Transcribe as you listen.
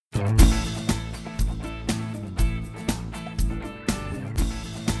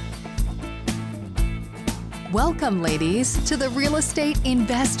Welcome, ladies, to the Real Estate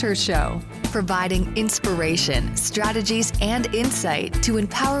Investor Show, providing inspiration, strategies, and insight to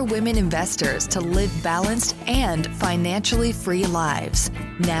empower women investors to live balanced and financially free lives.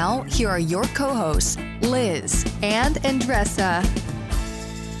 Now, here are your co-hosts, Liz and Andresa.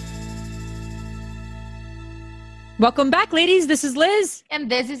 Welcome back, ladies. This is Liz.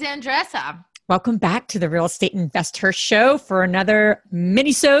 And this is Andresa. Welcome back to the Real Estate Investor Show for another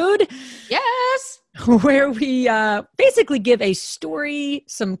minisode. Yes. Where we basically give a story,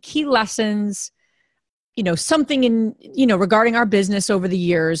 some key lessons, something in, regarding our business over the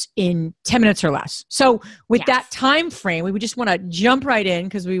years in 10 minutes or less. So with that time frame, we would just want to jump right in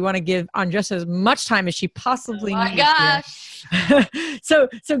because we want to give Andresa as much time as she possibly needs. Oh my gosh.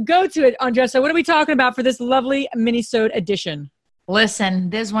 So go to it, Andresa. What are we talking about for this lovely minisode edition? Listen,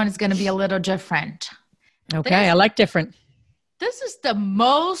 this one is going to be a little different. Okay, I like different. This is the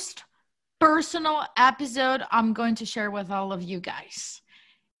most personal episode I'm going to share with all of you guys.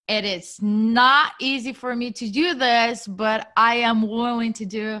 It is not easy for me to do this, but I am willing to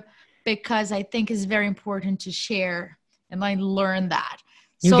do because I think it's very important to share, and I learned that.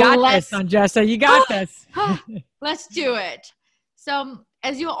 You got this, Andresa. You got this. Let's do it. So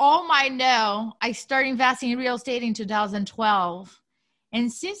as you all might know, I started investing in real estate in 2012.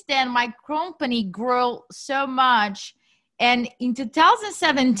 And since then, my company grew so much. And in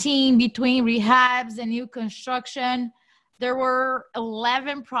 2017, between rehabs and new construction, there were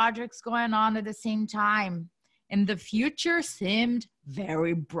 11 projects going on at the same time. And the future seemed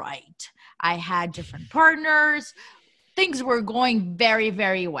very bright. I had different partners. Things were going very,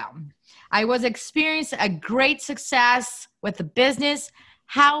 very well. I was experiencing a great success with the business.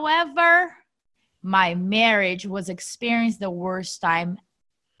 However, my marriage was experiencing the worst time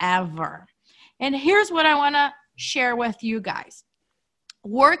ever. And here's what I want to share with you guys.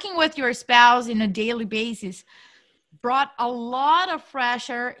 Working with your spouse on a daily basis brought a lot of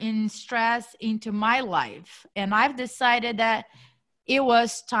pressure and stress into my life. And I've decided that it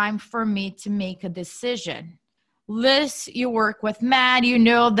was time for me to make a decision. Liz, you work with Matt, you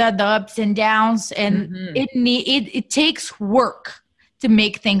know that the ups and downs, and it takes work to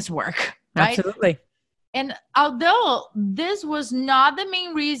make things work. Right? Absolutely. And although this was not the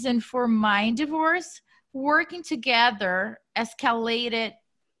main reason for my divorce, working together escalated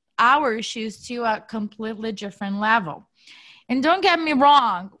our issues to a completely different level. And don't get me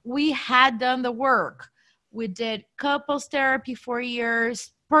wrong, we had done the work. We did couples therapy for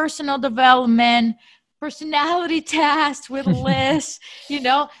years, personal development, personality tests with Liz,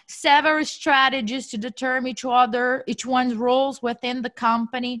 several strategies to determine each one's roles within the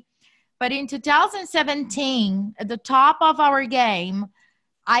company. But in 2017, at the top of our game,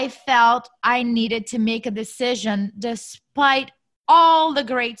 I felt I needed to make a decision despite all the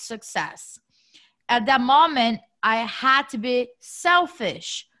great success. At that moment, I had to be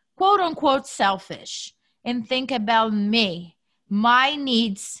selfish, quote unquote selfish, and think about me, my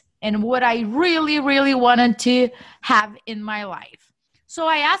needs, and what I really, really wanted to have in my life. So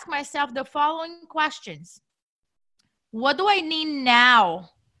I asked myself the following questions. What do I need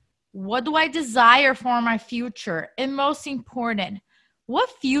now? What do I desire for my future? And most important, what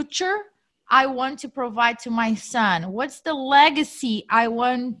future I want to provide to my son? What's the legacy I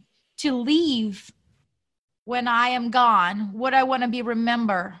want to leave when I am gone? What I want to be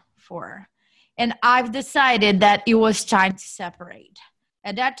remembered for? And I've decided that it was time to separate.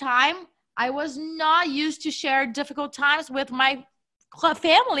 At that time, I was not used to share difficult times with my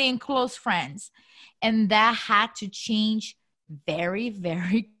family and close friends. And that had to change very,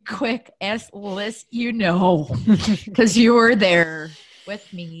 very quick, as Liz, because you were there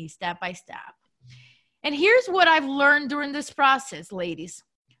with me step by step. And here's what I've learned during this process, ladies.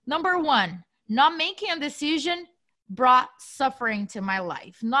 Number one, not making a decision brought suffering to my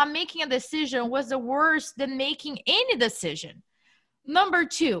life. Not making a decision was worse than making any decision. Number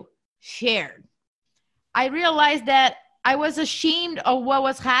two, shared. I realized that I was ashamed of what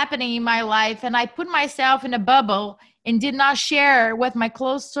was happening in my life, and I put myself in a bubble and did not share with my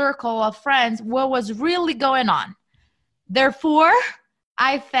close circle of friends what was really going on. Therefore,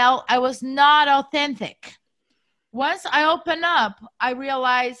 I felt I was not authentic. Once I opened up, I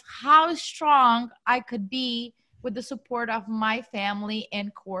realized how strong I could be with the support of my family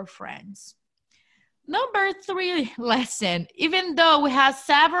and core friends. Number three lesson, even though we had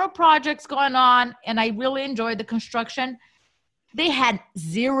several projects going on and I really enjoyed the construction, they had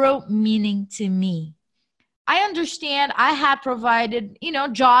zero meaning to me. I understand I had provided,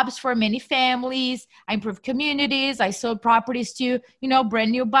 jobs for many families. I improved communities. I sold properties to,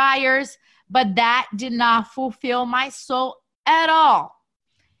 brand new buyers, but that did not fulfill my soul at all.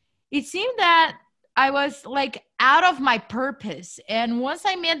 It seemed that I was like out of my purpose. And once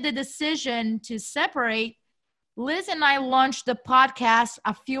I made the decision to separate, Liz and I launched the podcast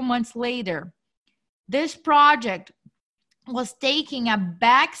a few months later. This project was taking a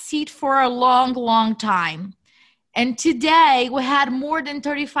back seat for a long, long time. And today we had more than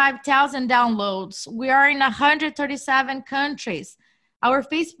 35,000 downloads. We are in 137 countries. Our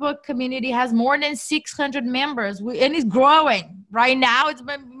Facebook community has more than 600 members and it's growing. Right now, it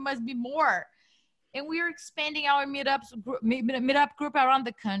must be more. And we are expanding our meetup group around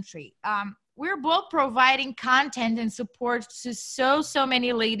the country. We're both providing content and support to so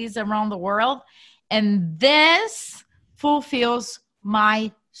many ladies around the world. And this fulfills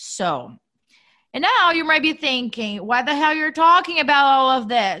my soul. And now you might be thinking, what the hell you're talking about all of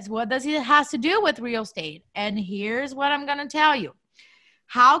this? What does it have to do with real estate? And here's what I'm going to tell you.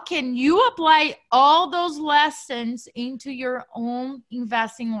 How can you apply all those lessons into your own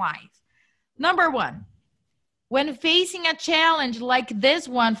investing life? Number one, when facing a challenge like this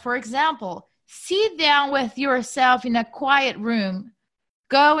one, for example, sit down with yourself in a quiet room,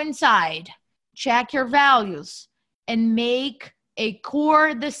 go inside, check your values, and make a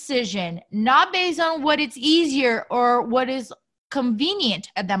core decision, not based on what is easier or what is convenient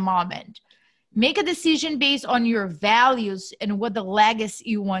at the moment. Make a decision based on your values and what the legacy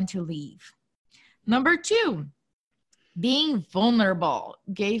you want to leave. Number two, being vulnerable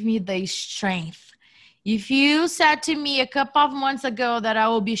gave me the strength. If you said to me a couple of months ago that I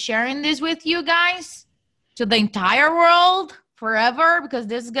will be sharing this with you guys, to the entire world forever, because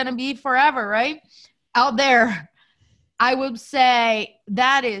this is going to be forever, right? Out there, I would say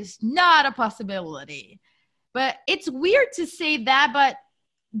that is not a possibility. But it's weird to say that, but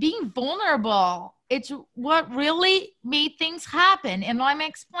being vulnerable, it's what really made things happen. And let me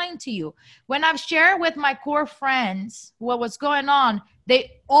explain to you. When I've shared with my core friends what was going on,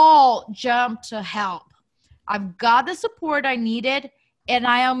 they all jumped to help. I've got the support I needed, and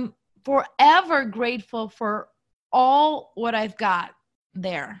I am forever grateful for all what I've got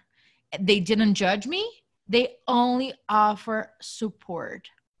there. They didn't judge me. They only offer support.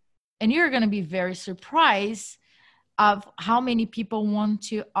 And you're going to be very surprised of how many people want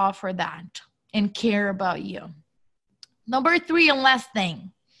to offer that and care about you. Number three and last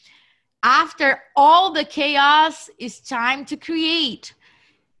thing. After all the chaos, it's time to create.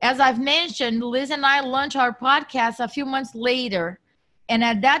 As I've mentioned, Liz and I launched our podcast a few months later. And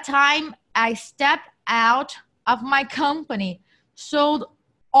at that time, I stepped out of my company, sold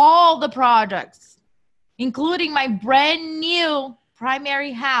all the products, including my brand new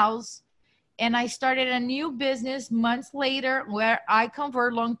primary house. And I started a new business months later where I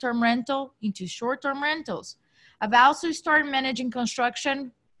convert long-term rental into short-term rentals. I've also started managing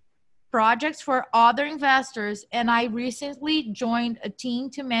construction projects for other investors, and I recently joined a team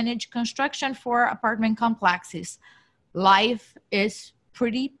to manage construction for apartment complexes. Life is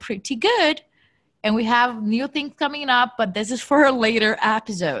pretty good, and we have new things coming up, but this is for a later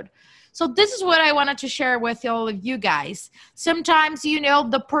episode. So this is what I wanted to share with all of you guys. Sometimes,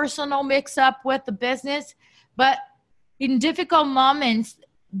 the personal mix up with the business, but in difficult moments,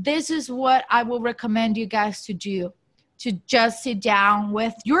 this is what I will recommend you guys to do, to just sit down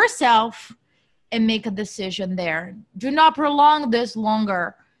with yourself and make a decision there. Do not prolong this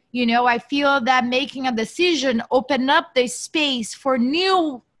longer. I feel that making a decision open up the space for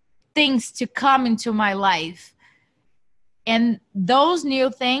new things to come into my life. And those new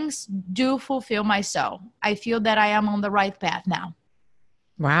things do fulfill my soul. I feel that I am on the right path now.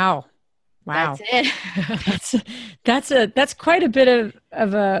 Wow. That's it. that's quite a bit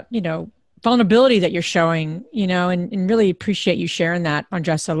of a, vulnerability that you're showing, and really appreciate you sharing that,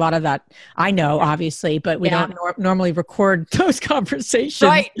 Andresa. A lot of that I know, obviously, but we don't normally record those conversations.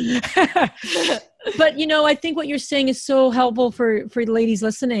 Right. But, I think what you're saying is so helpful for ladies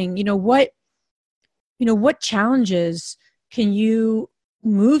listening. What challenges can you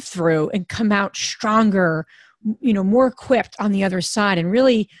move through and come out stronger, more equipped on the other side, and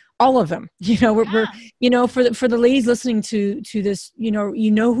really all of them, we're for the ladies listening to this,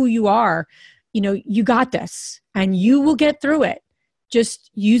 who you are, you got this and you will get through it.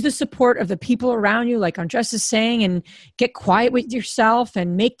 Just use the support of the people around you, like Andresa is saying, and get quiet with yourself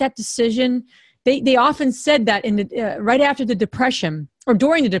and make that decision. They often said that in the, right after the Depression or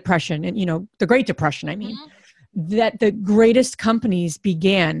during the Depression, and, the Great Depression, I mean, that the greatest companies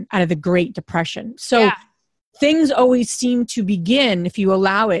began out of the Great Depression. So things always seem to begin, if you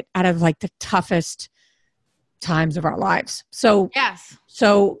allow it, out of like the toughest times of our lives. So,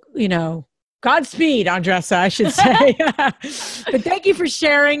 Godspeed, Andresa, I should say. But thank you for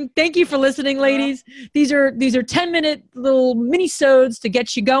sharing. Thank you for listening, ladies. These are 10-minute little mini-sodes to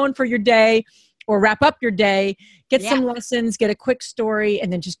get you going for your day. or wrap up your day, get some lessons, get a quick story,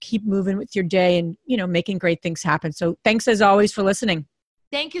 and then just keep moving with your day and, making great things happen. So thanks as always for listening.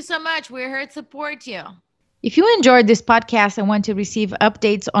 Thank you so much. We're here to support you. If you enjoyed this podcast and want to receive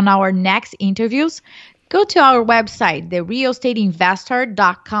updates on our next interviews, go to our website,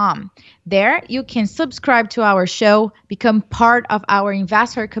 therealestateinvestor.com. There, you can subscribe to our show, become part of our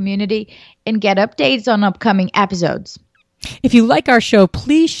investor community, and get updates on upcoming episodes. If you like our show,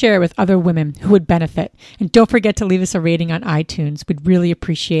 please share with other women who would benefit. And don't forget to leave us a rating on iTunes. We'd really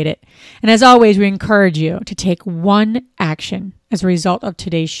appreciate it. And as always, we encourage you to take one action as a result of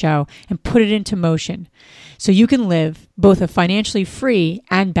today's show and put it into motion so you can live both a financially free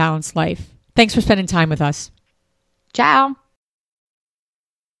and balanced life. Thanks for spending time with us. Ciao.